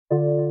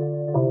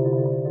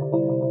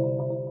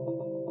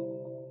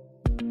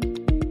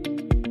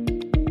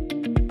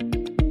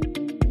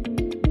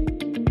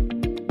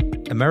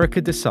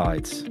America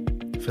decides.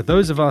 For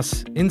those of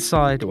us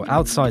inside or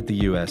outside the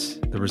US,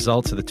 the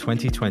results of the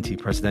 2020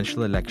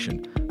 presidential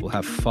election will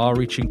have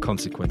far-reaching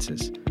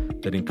consequences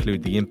that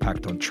include the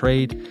impact on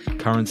trade,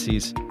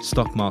 currencies,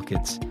 stock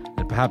markets,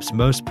 and perhaps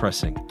most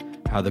pressing,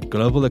 how the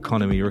global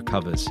economy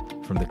recovers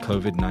from the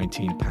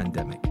COVID-19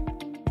 pandemic.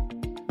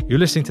 You're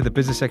listening to the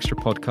Business Extra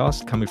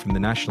podcast coming from the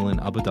National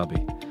in Abu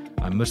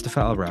Dhabi. I'm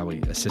Mustafa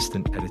Al-Rawi,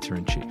 Assistant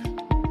Editor-in-Chief.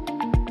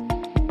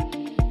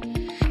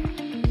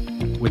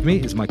 With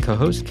me is my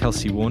co-host,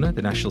 Kelsey Warner,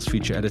 the National's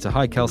feature editor.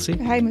 Hi, Kelsey.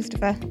 Hi,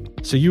 Mustafa.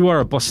 So you are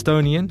a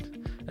Bostonian,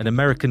 an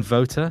American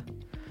voter,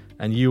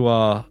 and you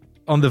are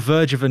on the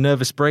verge of a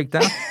nervous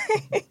breakdown?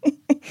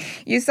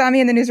 You saw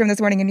me in the newsroom this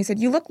morning and you said,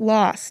 you look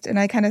lost. And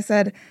I kind of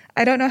said,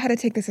 I don't know how to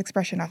take this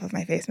expression off of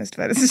my face,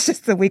 Mustafa. This is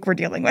just the week we're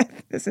dealing with.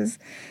 This is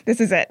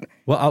it.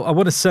 Well, I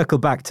want to circle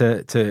back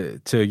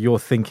to your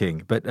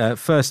thinking. But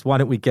first, why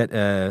don't we get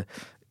a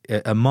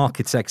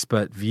markets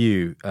expert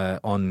view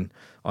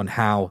on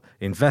how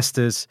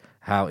investors,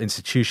 how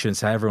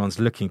institutions, how everyone's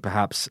looking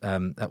perhaps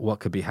at what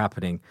could be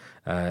happening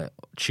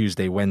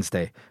Tuesday,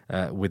 Wednesday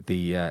with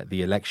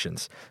the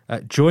elections.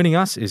 Joining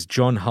us is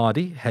John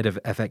Hardy, head of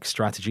FX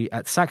strategy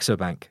at Saxo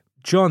Bank.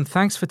 John,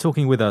 thanks for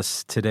talking with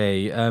us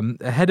today.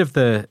 Ahead of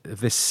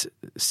this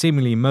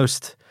seemingly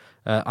most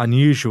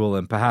unusual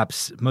and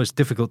perhaps most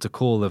difficult to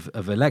call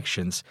of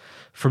elections,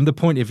 from the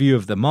point of view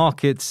of the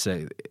markets,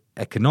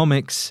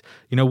 economics,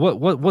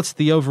 what's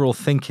the overall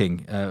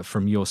thinking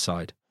from your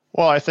side?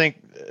 Well, I think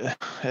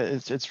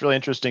it's really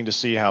interesting to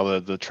see how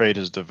the trade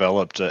has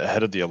developed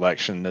ahead of the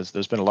election.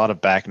 There's been a lot of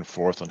back and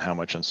forth on how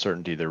much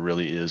uncertainty there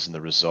really is in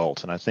the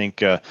result. And I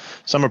think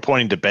some are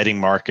pointing to betting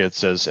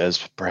markets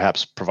as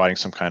perhaps providing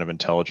some kind of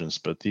intelligence,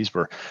 but these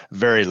were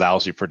very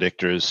lousy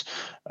predictors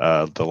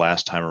the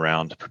last time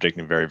around,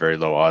 predicting very, very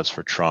low odds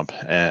for Trump.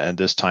 And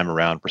this time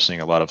around, we're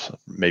seeing a lot of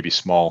maybe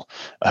small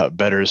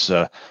bettors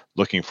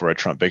looking for a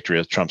Trump victory,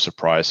 a Trump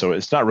surprise. So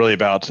it's not really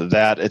about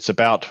that.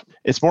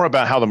 It's more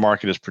about how the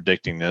market is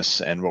predicting this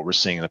and what we're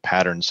seeing in the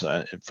patterns,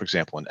 for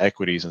example, in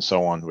equities and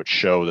so on, which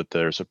show that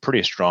there's a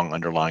pretty strong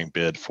underlying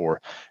bid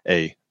for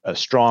a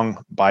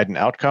strong Biden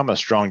outcome, a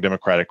strong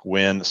Democratic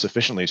win,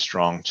 sufficiently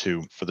strong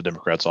for the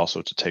Democrats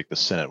also to take the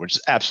Senate, which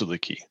is absolutely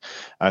key.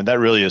 And that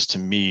really is, to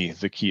me,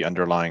 the key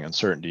underlying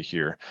uncertainty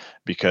here,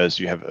 because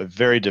you have a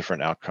very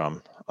different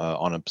outcome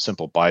on a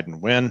simple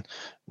Biden win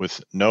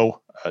with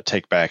no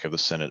take back of the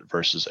Senate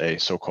versus a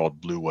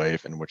so-called blue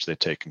wave in which they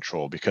take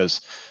control,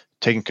 because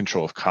taking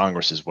control of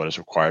Congress is what is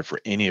required for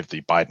any of the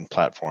Biden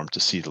platform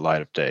to see the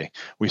light of day.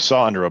 We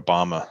saw under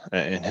Obama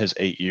in his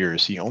 8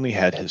 years, he only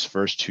had his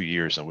first 2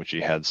 years in which he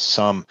had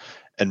some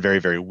and very,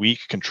 very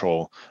weak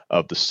control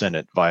of the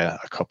Senate via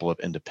a couple of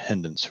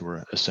independents who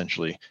were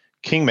essentially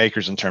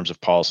kingmakers in terms of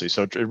policy.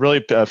 So it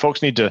really,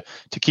 folks need to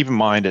keep in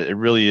mind it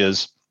really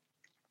is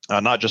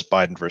not just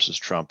Biden versus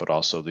Trump, but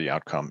also the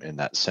outcome in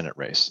that Senate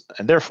race.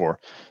 And therefore,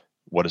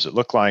 what does it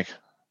look like?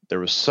 There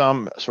was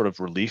some sort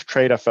of relief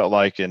trade, I felt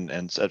like, and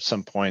at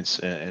some points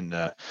in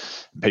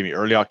maybe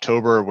early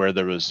October, where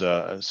there was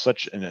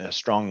such a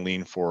strong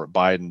lean for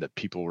Biden that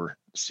people were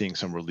seeing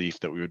some relief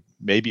that we would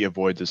maybe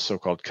avoid this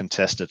so-called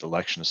contested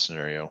election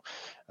scenario,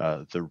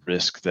 the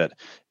risk that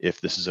if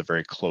this is a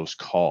very close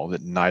call,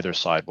 that neither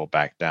side will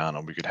back down,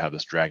 and we could have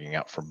this dragging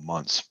out for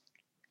months,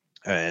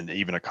 and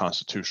even a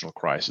constitutional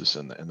crisis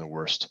in the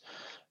worst,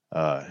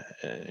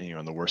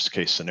 in the worst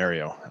case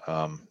scenario.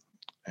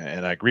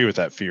 And I agree with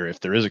that fear. If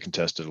there is a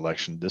contested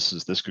election,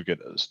 this could get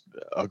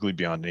ugly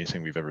beyond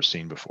anything we've ever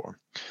seen before.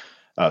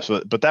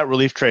 But that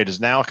relief trade has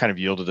now kind of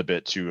yielded a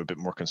bit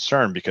more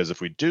concern, because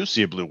if we do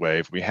see a blue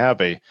wave, we have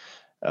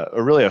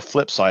really a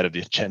flip side of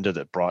the agenda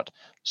that brought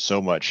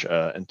so much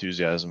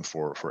enthusiasm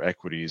for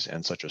equities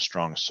and such a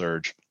strong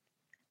surge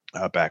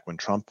back when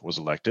Trump was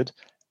elected,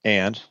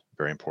 and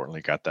very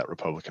importantly, got that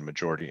Republican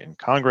majority in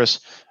Congress,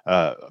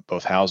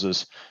 both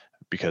houses,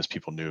 because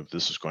people knew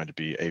this was going to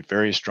be a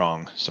very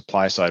strong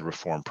supply side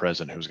reform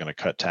president who was going to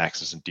cut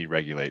taxes and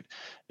deregulate.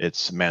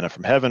 It's manna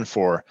from heaven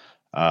for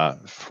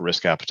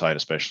risk appetite,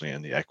 especially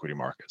in the equity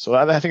market. So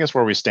I think that's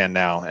where we stand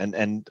now.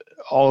 And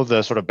all of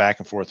the sort of back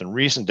and forth in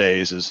recent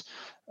days is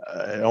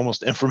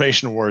almost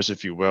information wars,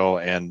 if you will.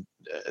 And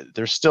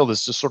there's still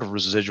this sort of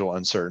residual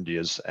uncertainty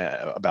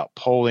about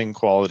polling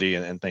quality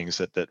and things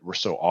that were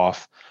so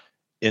off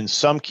in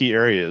some key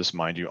areas,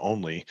 mind you,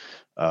 only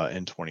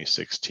in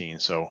 2016.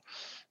 So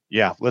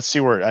yeah, let's see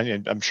where.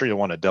 I'm sure you'll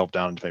want to delve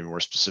down into maybe more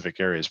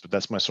specific areas, but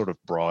that's my sort of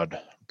broad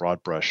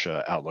brush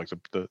outlook.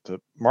 The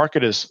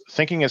market is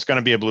thinking it's going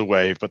to be a blue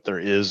wave, but there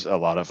is a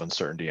lot of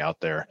uncertainty out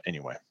there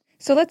anyway.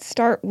 So let's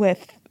start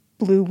with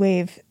blue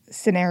wave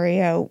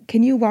scenario.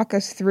 Can you walk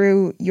us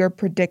through your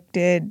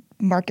predicted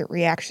market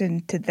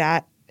reaction to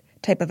that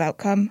type of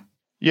outcome?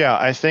 Yeah,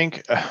 I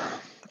think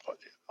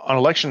on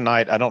election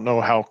night, I don't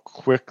know how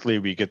quickly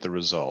we get the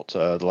result.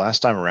 The last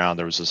time around,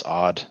 there was this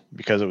odd,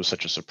 because it was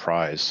such a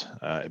surprise,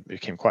 it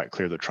became quite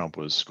clear that Trump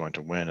was going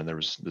to win, and there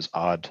was this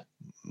odd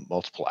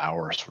multiple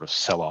hour sort of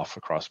sell-off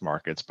across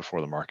markets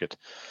before the market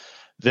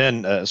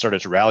then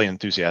started to rally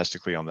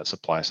enthusiastically on that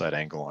supply side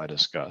angle I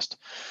discussed.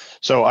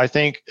 So I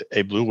think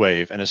a blue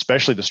wave, and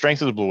especially the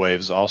strength of the blue wave,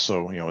 is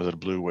also, is it a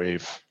blue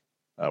wave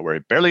where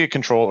it barely get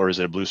control, or is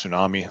it a blue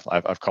tsunami?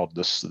 I've called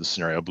this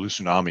scenario a blue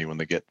tsunami when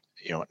they get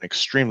an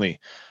extremely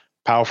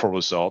powerful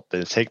result.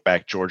 They take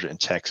back Georgia and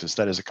Texas.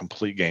 That is a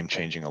complete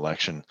game-changing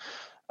election.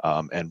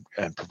 And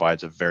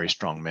provides a very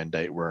strong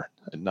mandate where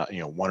not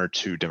one or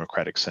two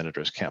Democratic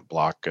senators can't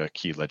block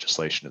key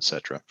legislation, et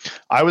cetera.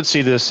 I would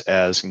see this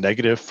as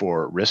negative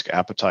for risk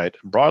appetite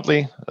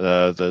broadly.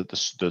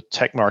 The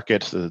tech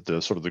market,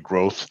 the sort of the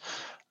growth,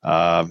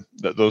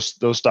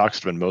 those stocks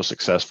have been most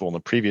successful in the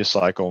previous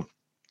cycle.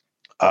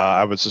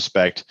 I would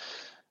suspect,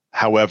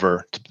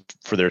 however,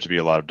 for there to be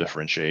a lot of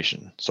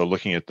differentiation. So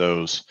looking at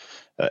those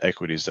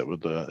equities that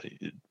would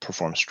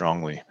perform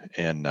strongly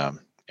in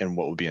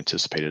what would be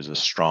anticipated as a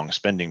strong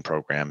spending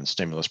program and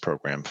stimulus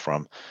program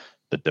from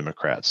the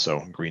Democrats. So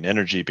green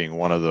energy being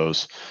one of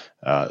those,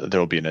 there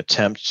will be an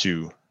attempt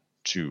to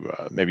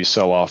maybe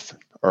sell off,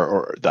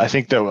 or I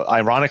think that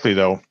ironically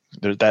though,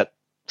 that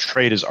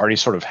trade has already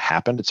sort of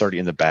happened. It's already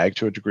in the bag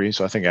to a degree.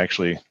 So I think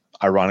actually,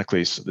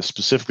 ironically,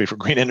 specifically for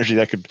green energy,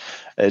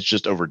 it's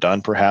just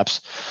overdone perhaps.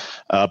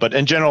 But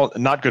in general,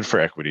 not good for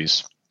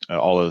equities,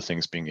 all other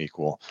things being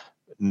equal.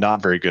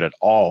 Not very good at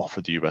all for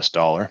the US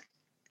dollar.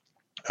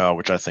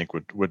 Which I think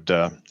would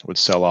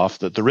sell off.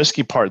 The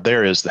risky part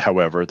there is,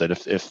 however,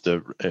 that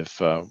if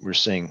we're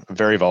seeing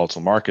very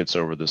volatile markets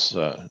over this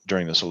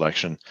during this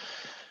election,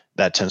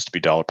 that tends to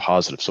be dollar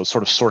positive. So it's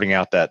sort of sorting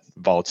out that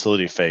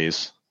volatility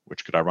phase,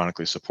 which could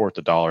ironically support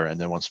the dollar, and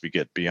then once we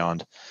get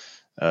beyond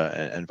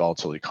and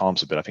volatility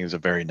calms a bit, I think it's a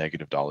very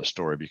negative dollar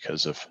story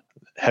because of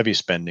heavy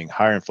spending,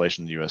 higher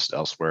inflation in the U.S.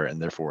 elsewhere,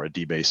 and therefore a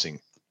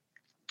debasing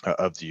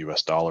of the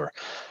U.S. dollar.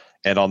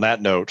 And on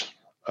that note,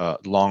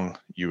 long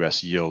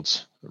U.S.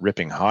 yields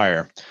ripping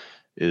higher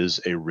is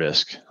a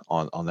risk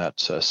on that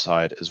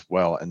side as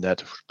well, and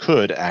that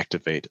could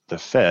activate the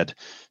Fed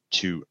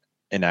to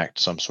enact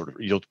some sort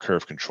of yield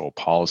curve control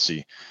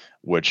policy,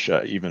 which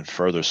even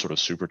further sort of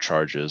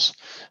supercharges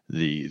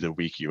the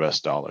weak U.S.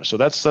 dollar. So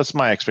that's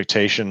my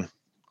expectation,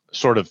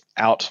 sort of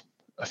out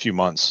a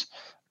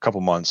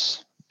couple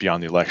months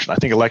beyond the election. I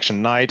think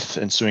election night,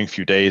 ensuing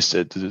few days,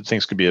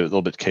 things could be a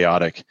little bit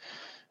chaotic.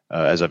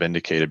 As I've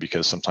indicated,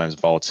 because sometimes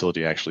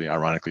volatility actually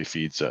ironically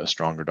feeds a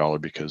stronger dollar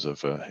because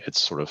of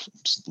its sort of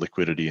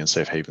liquidity and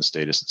safe haven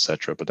status, et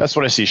cetera. But that's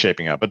what I see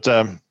shaping up. But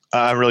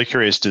I'm really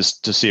curious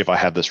to see if I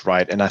have this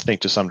right. And I think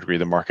to some degree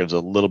the market is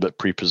a little bit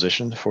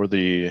pre-positioned for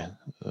the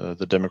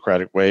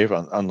Democratic wave,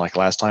 unlike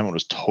last time when it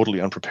was totally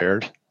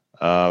unprepared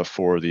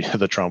for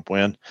the Trump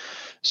win.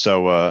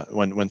 So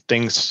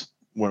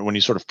when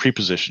you sort of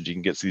pre-positioned, you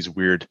can get these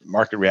weird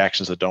market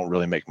reactions that don't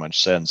really make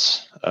much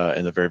sense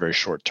in the very, very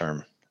short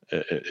term,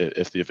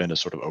 if the event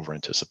is sort of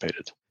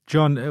over-anticipated.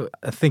 John,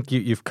 I think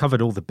you've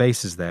covered all the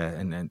bases there,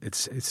 and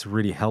it's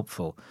really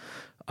helpful.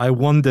 I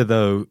wonder,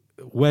 though,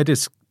 where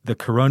does the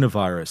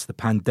coronavirus, the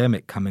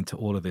pandemic, come into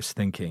all of this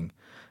thinking?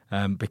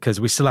 Because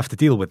we still have to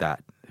deal with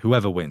that,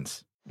 whoever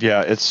wins.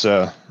 Yeah, it's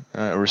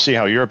we're seeing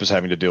how Europe is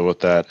having to deal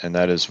with that, and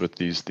that is with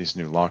these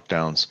new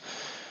lockdowns.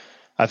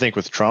 I think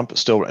with Trump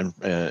still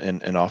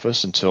in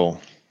office until,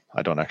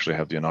 I don't actually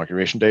have the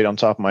inauguration date on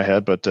top of my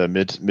head, but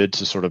mid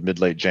to sort of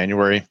mid-late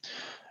January,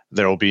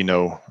 there will be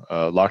no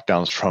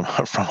lockdowns from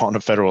on a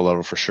federal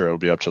level for sure. It'll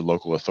be up to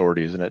local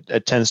authorities, and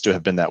it tends to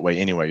have been that way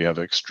anyway. You have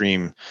an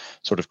extreme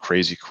sort of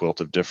crazy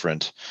quilt of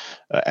different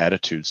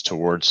attitudes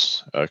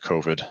towards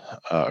COVID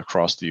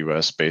across the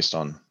U.S. based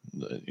on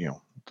the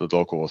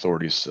local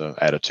authorities'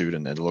 attitude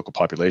and the local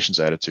population's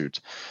attitude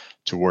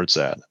towards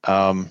that.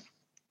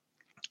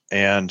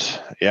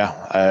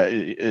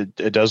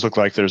 It does look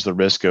like there's the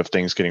risk of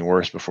things getting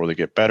worse before they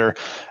get better.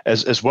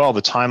 As well,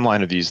 the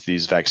timeline of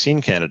these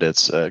vaccine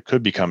candidates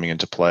could be coming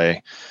into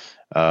play,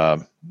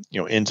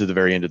 into the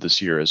very end of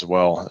this year as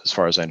well, as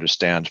far as I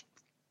understand,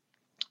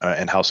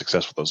 and how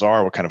successful those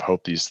are, what kind of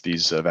hope these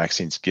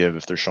vaccines give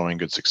if they're showing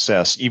good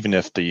success, even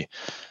if the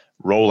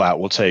rollout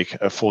will take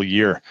a full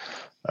year.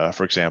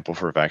 For example,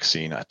 for a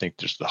vaccine, I think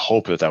there's the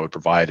hope that would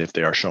provide if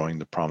they are showing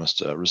the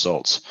promised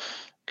results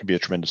could be a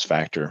tremendous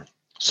factor.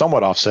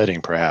 Somewhat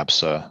offsetting,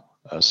 perhaps,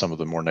 some of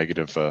the more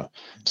negative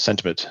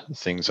sentiment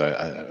things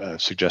I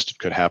suggested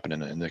could happen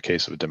in the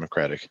case of a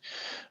Democratic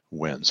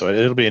win. So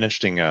it'll be an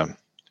interesting.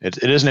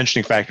 It is an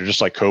interesting factor, just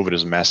like COVID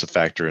is a massive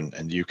factor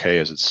in the UK,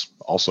 as it's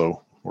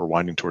also we're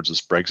winding towards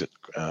this Brexit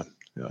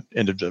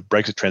end of the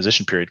Brexit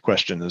transition period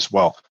question as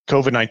well.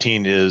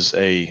 COVID-19 is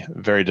a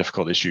very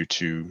difficult issue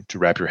to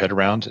wrap your head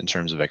around in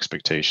terms of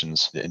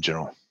expectations in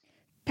general.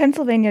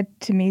 Pennsylvania,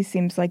 to me,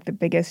 seems like the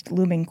biggest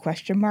looming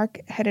question mark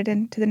headed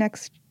into the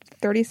next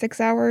 36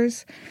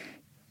 hours.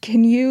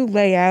 Can you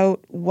lay out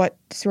what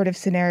sort of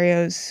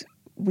scenarios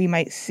we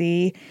might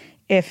see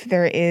if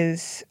there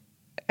is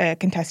a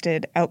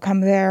contested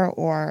outcome there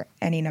or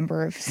any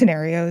number of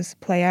scenarios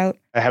play out?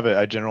 I have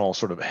a general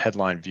sort of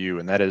headline view,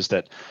 and that is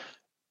that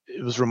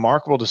it was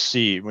remarkable to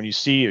see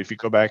if you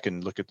go back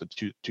and look at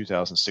the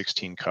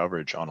 2016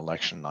 coverage on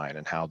election night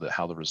and how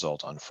the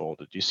result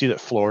unfolded. You see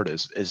that Florida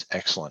is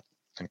excellent.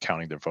 and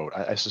counting their vote.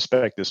 I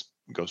suspect this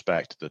goes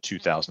back to the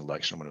 2000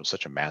 election when it was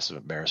such a massive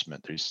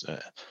embarrassment. These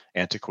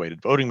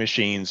antiquated voting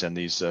machines and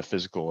these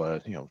physical,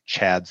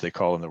 chads, they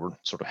call them, that were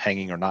sort of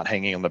hanging or not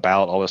hanging on the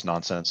ballot, all this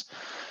nonsense,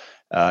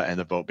 and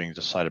the vote being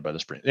decided by the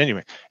Supreme.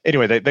 Anyway,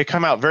 they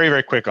come out very,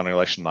 very quick on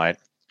election night,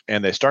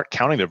 and they start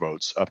counting their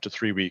votes up to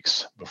 3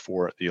 weeks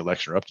before the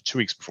election, or up to 2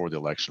 weeks before the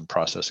election,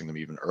 processing them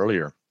even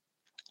earlier.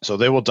 So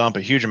they will dump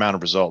a huge amount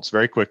of results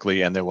very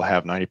quickly, and they will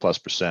have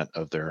 90+%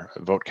 of their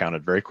vote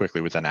counted very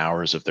quickly within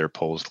hours of their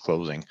polls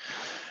closing.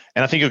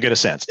 And I think you'll get a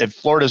sense. If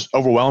Florida's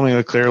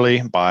overwhelmingly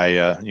clearly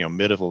by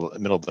middle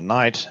of the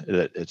night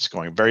that it's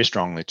going very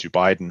strongly to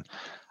Biden,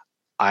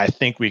 I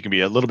think we can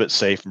be a little bit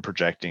safe in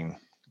projecting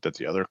that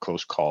the other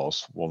close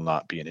calls will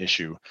not be an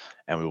issue,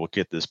 and we will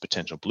get this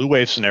potential blue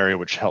wave scenario,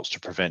 which helps to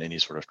prevent any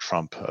sort of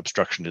Trump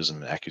obstructionism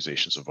and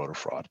accusations of voter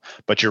fraud.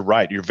 But you're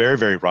right. You're very,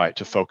 very right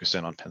to focus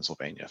in on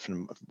Pennsylvania.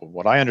 From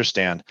what I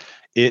understand,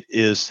 it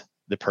is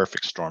the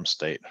perfect storm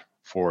state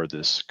for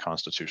this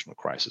constitutional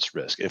crisis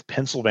risk. If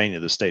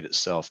Pennsylvania, the state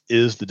itself,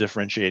 is the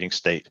differentiating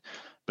state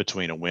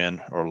between a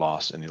win or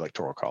loss in the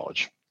Electoral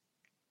College,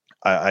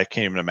 I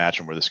can't even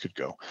imagine where this could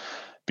go.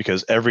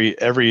 Because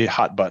every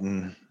hot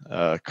button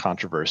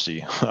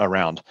controversy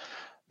around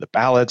the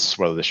ballots,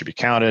 whether they should be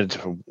counted,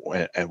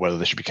 and whether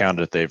they should be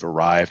counted if they've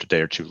arrived a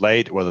day or two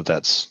late, whether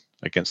that's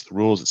against the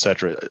rules, et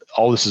cetera,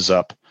 all this is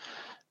up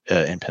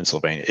in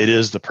Pennsylvania. It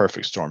is the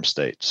perfect storm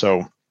state.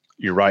 So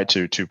you're right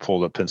to pull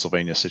the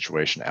Pennsylvania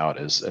situation out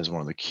as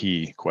one of the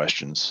key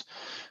questions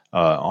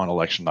on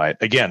election night.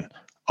 Again,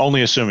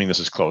 only assuming this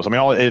is close. I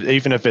mean,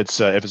 even if it's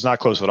not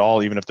close at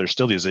all, even if there's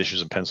still these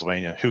issues in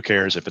Pennsylvania, who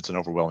cares if it's an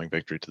overwhelming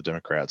victory to the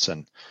Democrats,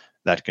 and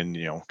that can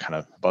kind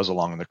of buzz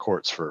along in the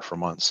courts for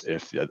months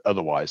if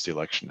otherwise the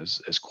election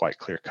is quite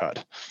clear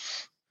cut.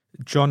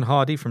 John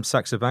Hardy from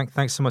Saxo Bank,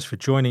 thanks so much for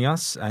joining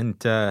us,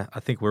 and I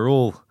think we're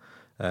all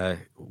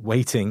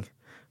waiting,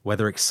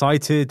 whether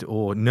excited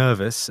or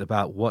nervous,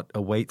 about what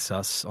awaits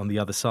us on the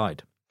other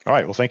side. All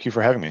right. Well, thank you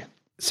for having me.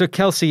 So,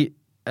 Kelsey,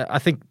 I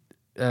think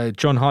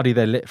John Hardy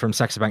there from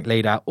Saxo Bank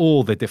laid out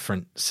all the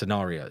different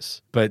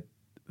scenarios, but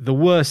the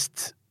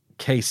worst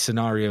case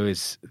scenario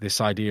is this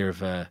idea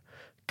of a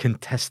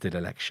contested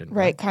election.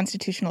 Right,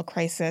 constitutional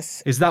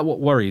crisis. Is that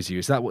what worries you?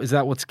 Is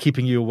that what's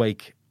keeping you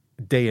awake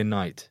day and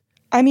night?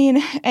 I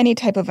mean, any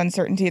type of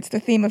uncertainty. It's the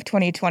theme of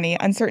 2020.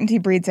 Uncertainty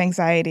breeds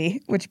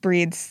anxiety, which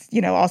breeds,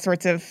 all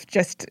sorts of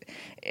just,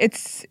 I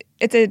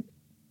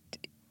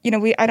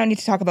don't need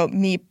to talk about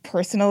me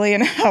personally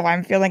and how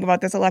I'm feeling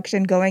about this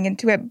election going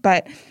into it,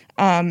 but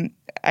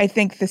I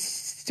think the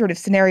sort of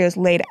scenarios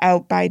laid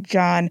out by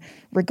John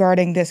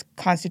regarding this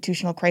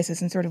constitutional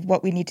crisis and sort of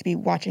what we need to be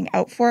watching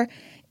out for.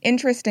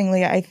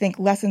 Interestingly, I think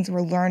lessons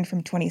were learned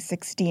from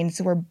 2016,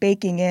 so we're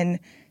baking in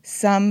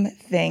some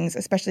things,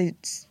 especially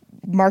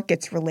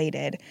markets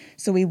related,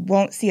 so we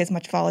won't see as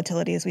much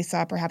volatility as we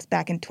saw perhaps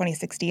back in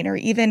 2016 or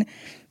even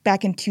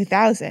back in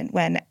 2000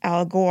 when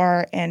Al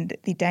Gore and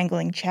the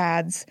dangling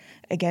chads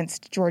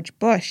against George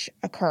Bush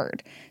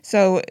occurred.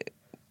 So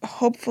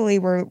hopefully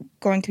we're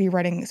going to be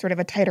running sort of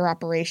a tighter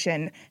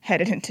operation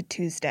headed into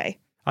Tuesday.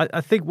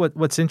 I think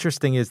what's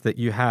interesting is that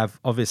you have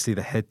obviously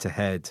the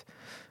head-to-head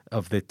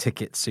of the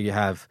tickets. So you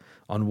have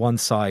on one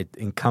side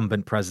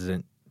incumbent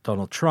President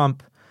Donald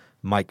Trump,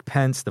 Mike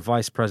Pence, the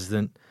vice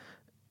president,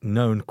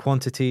 known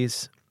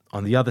quantities.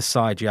 On the other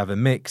side, you have a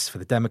mix for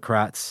the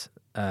Democrats,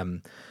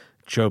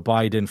 Joe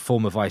Biden,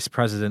 former vice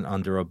president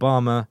under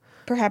Obama.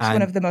 Perhaps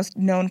one of the most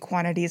known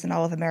quantities in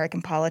all of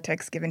American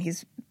politics, given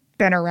he's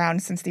been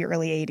around since the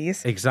early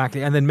 80s.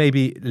 Exactly. And then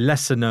maybe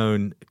lesser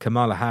known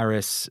Kamala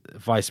Harris,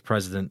 vice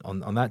president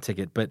on that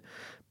ticket. But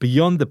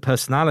beyond the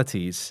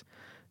personalities,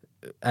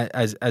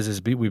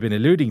 as we've been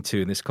alluding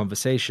to in this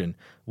conversation,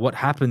 what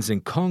happens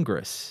in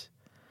Congress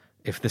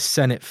if the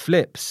Senate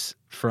flips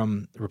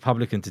from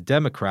Republican to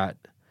Democrat,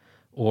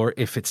 or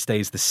if it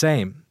stays the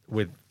same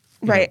with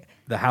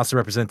the House of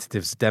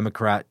Representatives,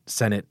 Democrat,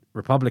 Senate,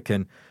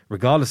 Republican,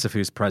 regardless of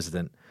who's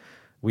president,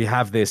 we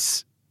have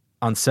this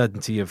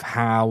uncertainty of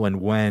how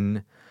and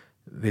when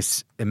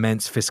this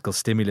immense fiscal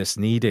stimulus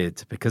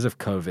needed because of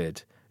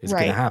COVID is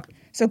going to happen.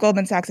 So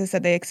Goldman Sachs has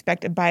said they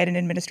expect a Biden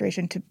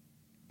administration to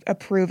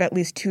approve at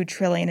least $2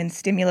 trillion in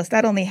stimulus.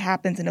 That only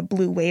happens in a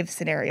blue wave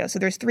scenario. So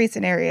there's three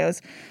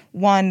scenarios.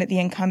 One, the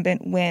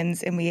incumbent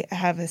wins and we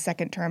have a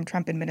second-term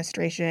Trump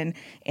administration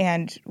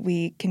and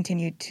we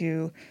continue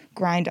to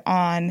grind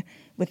on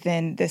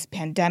within this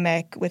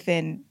pandemic,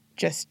 within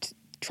just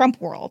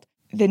Trump world.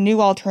 The new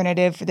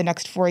alternative for the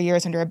next 4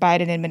 years under a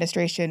Biden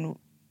administration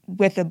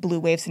with a blue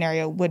wave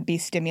scenario would be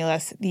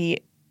stimulus.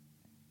 The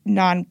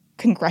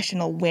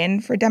non-congressional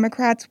win for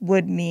Democrats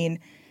would mean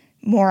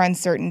more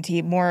uncertainty,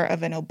 more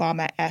of an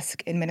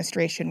Obama-esque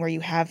administration where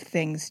you have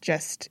things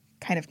just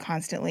kind of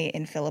constantly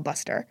in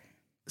filibuster.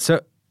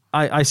 So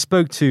I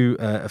spoke to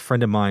a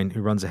friend of mine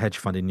who runs a hedge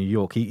fund in New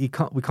York. We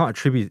can't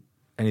attribute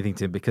anything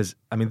to him because,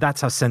 I mean,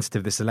 that's how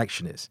sensitive this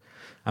election is.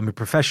 I mean,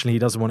 professionally, he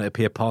doesn't want to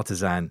appear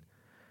partisan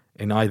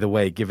in either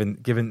way, given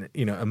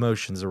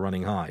emotions are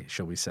running high,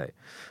 shall we say?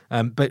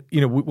 But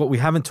what we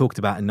haven't talked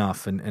about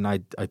enough, and I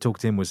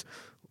talked to him, was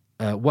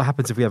what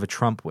happens if we have a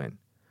Trump win?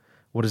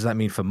 What does that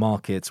mean for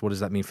markets? What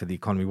does that mean for the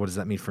economy? What does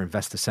that mean for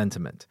investor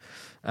sentiment?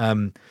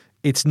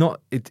 It's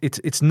not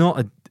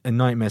a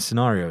nightmare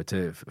scenario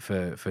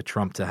for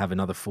Trump to have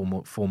another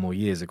four more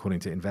years, according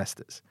to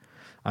investors.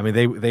 I mean,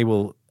 they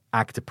will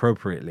act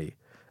appropriately.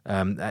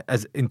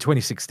 As in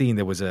 2016,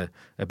 there was a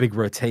big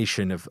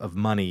rotation of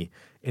money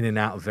in and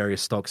out of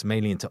various stocks,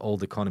 mainly into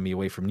old economy,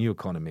 away from new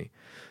economy.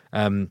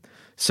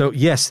 So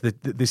yes,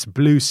 this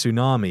blue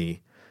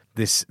tsunami,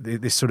 this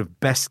sort of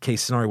best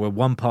case scenario where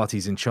one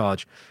party's in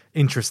charge.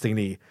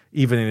 Interestingly,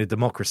 even in a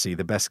democracy,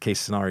 the best case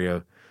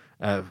scenario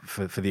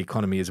for the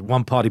economy is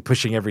one party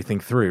pushing everything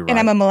through. Right? And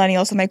I'm a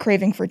millennial, so my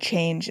craving for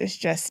change is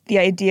just the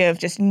idea of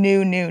just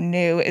new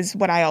is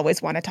what I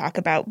always want to talk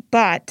about.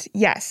 But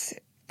yes,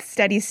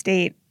 steady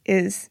state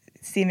is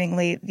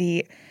seemingly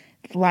the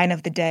line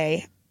of the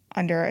day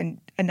under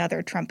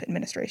another Trump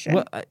administration.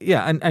 Well,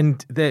 yeah,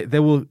 and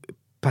there will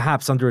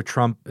perhaps under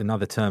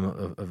another term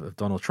of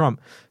Donald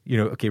Trump,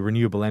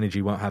 renewable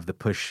energy won't have the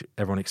push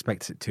everyone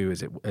expects it to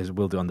as it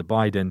will do under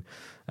Biden.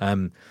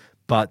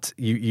 But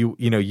you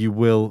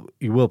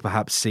will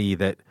perhaps see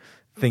that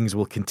things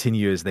will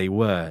continue as they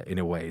were in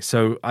a way.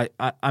 So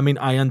I mean,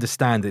 I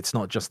understand it's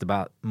not just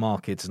about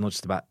markets, it's not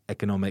just about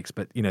economics,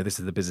 but this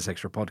is the Business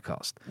Extra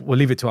podcast. We'll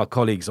leave it to our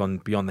colleagues on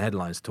Beyond the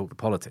Headlines to talk the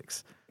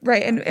politics.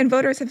 Right, and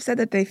voters have said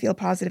that they feel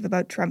positive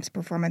about Trump's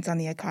performance on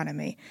the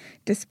economy,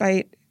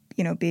 despite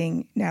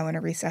being now in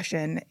a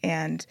recession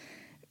and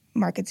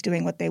markets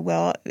doing what they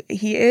will.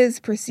 He is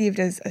perceived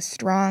as a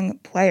strong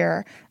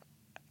player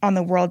on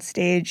the world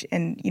stage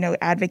and,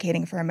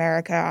 advocating for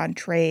America on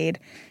trade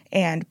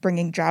and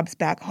bringing jobs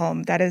back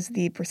home. That is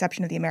the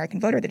perception of the American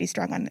voter, that he's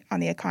strong on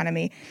the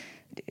economy.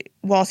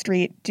 Wall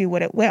Street, do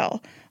what it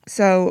will.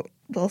 So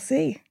we'll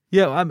see.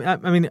 Yeah,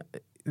 I mean,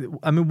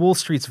 Wall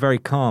Street's very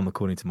calm,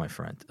 according to my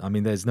friend. I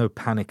mean, there's no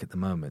panic at the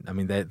moment. I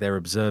mean, they're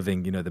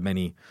observing, the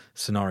many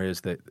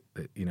scenarios that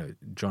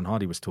John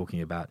Hardy was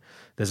talking about.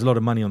 There's a lot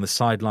of money on the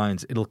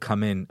sidelines. It'll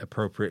come in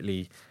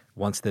appropriately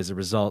once there's a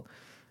result.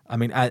 I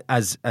mean,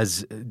 as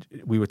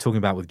we were talking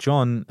about with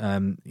John,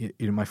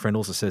 my friend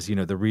also says,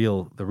 the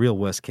real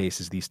worst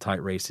case is these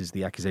tight races,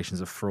 the accusations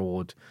of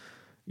fraud,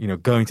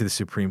 going to the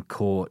Supreme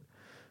Court.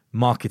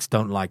 Markets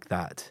don't like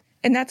that.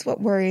 And that's what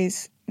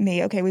worries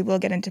me. Okay, we will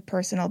get into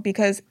personal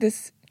because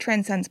this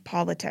transcends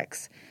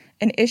politics.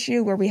 An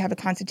issue where we have a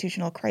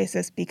constitutional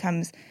crisis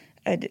becomes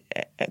a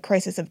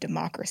crisis of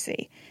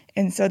democracy.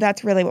 And so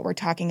that's really what we're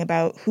talking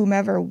about.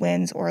 Whomever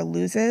wins or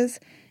loses,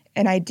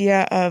 an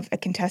idea of a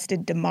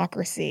contested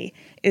democracy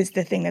is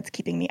the thing that's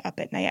keeping me up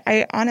at night.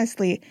 I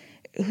honestly,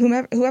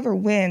 whoever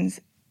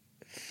wins,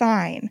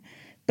 fine.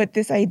 But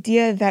this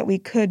idea that we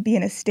could be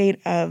in a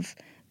state of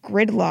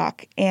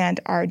gridlock and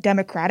our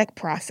democratic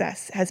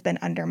process has been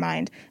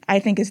undermined, I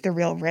think is the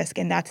real risk.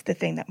 And that's the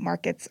thing that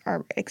markets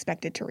are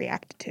expected to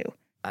react to.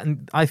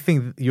 And I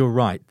think you're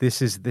right.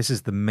 This is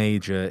the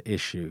major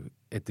issue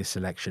at this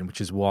election,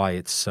 which is why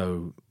it's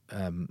so,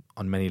 on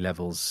many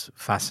levels,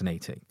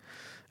 fascinating.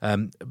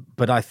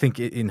 But I think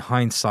in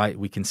hindsight,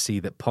 we can see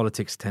that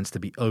politics tends to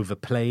be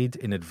overplayed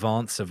in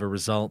advance of a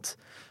result.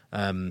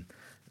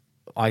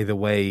 Either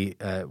way,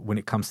 when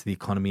it comes to the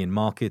economy and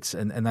markets,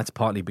 and that's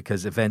partly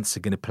because events are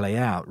going to play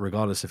out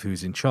regardless of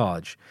who's in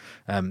charge.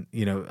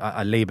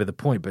 I labor the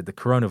point, but the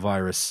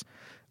coronavirus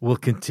will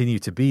continue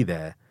to be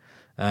there.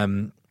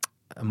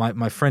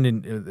 My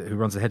friend who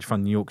runs a hedge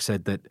fund in New York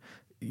said that,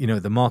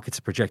 the markets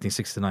are projecting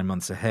 6 to 9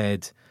 months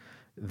ahead.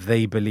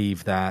 They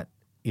believe that,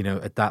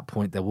 at that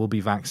point there will be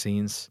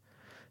vaccines,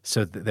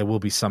 so that there will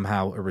be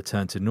somehow a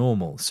return to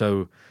normal.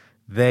 So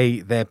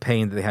their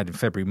pain that they had in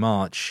February,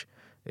 March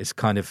is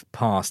kind of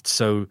past,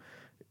 so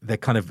they're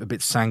kind of a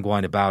bit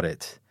sanguine about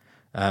it.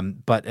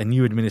 But a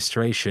new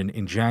administration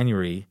in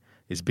January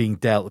is being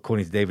dealt,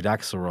 according to David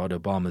Axelrod,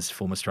 Obama's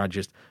former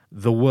strategist,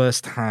 the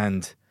worst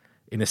hand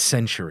in a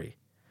century.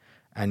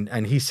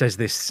 And he says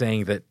this,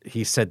 saying that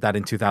he said that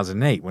in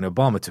 2008 when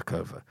Obama took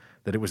over,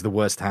 that it was the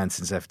worst hand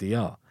since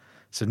FDR.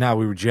 So now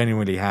we would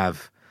genuinely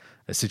have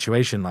a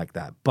situation like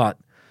that. But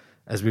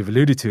as we've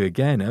alluded to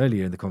again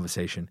earlier in the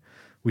conversation,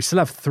 we still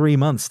have 3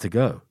 months to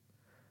go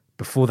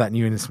before that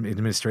new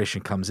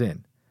administration comes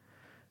in.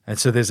 And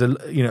so there's a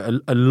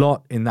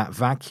lot in that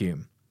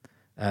vacuum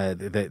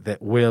that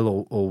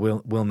will or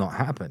will not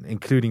happen,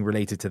 including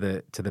related to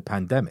the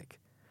pandemic.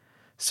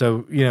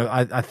 So,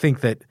 I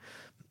think that,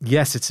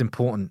 yes, it's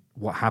important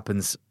what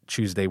happens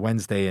Tuesday,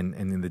 Wednesday, and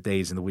in the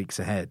days and the weeks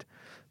ahead.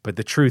 But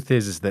the truth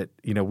is that,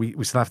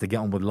 we still have to get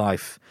on with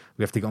life.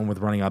 We have to get on with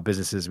running our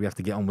businesses. We have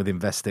to get on with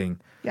investing.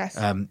 Yes.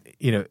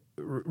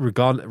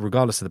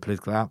 Regardless of the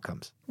political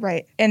outcomes.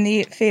 Right. And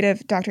the fate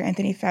of Dr.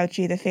 Anthony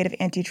Fauci, the fate of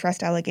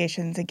antitrust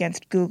allegations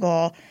against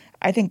Google,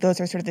 I think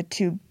those are sort of the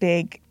two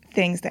big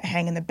things that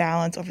hang in the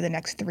balance over the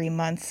next 3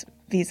 months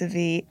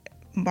vis-a-vis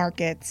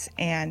markets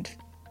and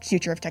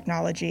future of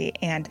technology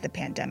and the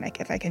pandemic,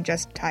 if I can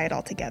just tie it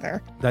all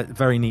together. That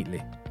very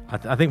neatly.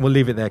 I think we'll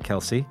leave it there,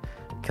 Kelsey.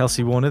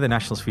 Kelsey Warner, the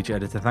National's feature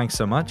editor, thanks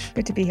so much.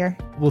 Good to be here.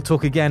 We'll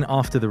talk again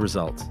after the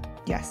result.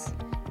 Yes,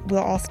 we'll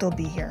all still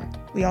be here.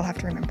 We all have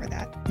to remember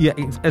that. Yeah,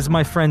 as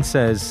my friend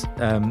says,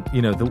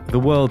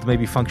 the world may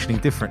be functioning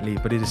differently,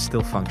 but it is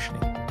still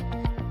functioning.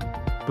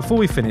 Before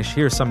we finish,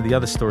 here are some of the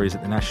other stories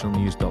at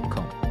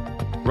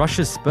thenationalnews.com.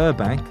 Russia's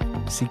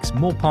Sberbank seeks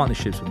more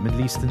partnerships with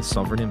Middle Eastern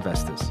sovereign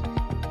investors.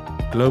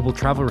 Global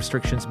travel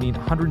restrictions mean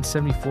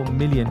 174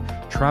 million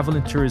travel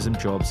and tourism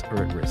jobs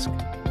are at risk.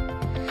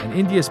 And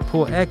India's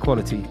poor air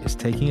quality is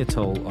taking a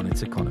toll on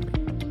its economy.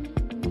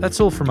 That's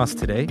all from us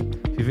today.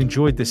 If you've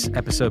enjoyed this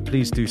episode,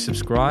 please do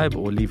subscribe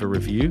or leave a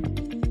review.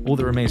 All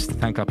that remains to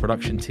thank our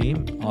production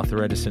team,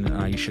 Arthur Edison and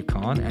Aisha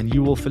Khan, and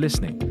you all for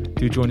listening.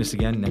 Do join us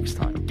again next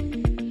time.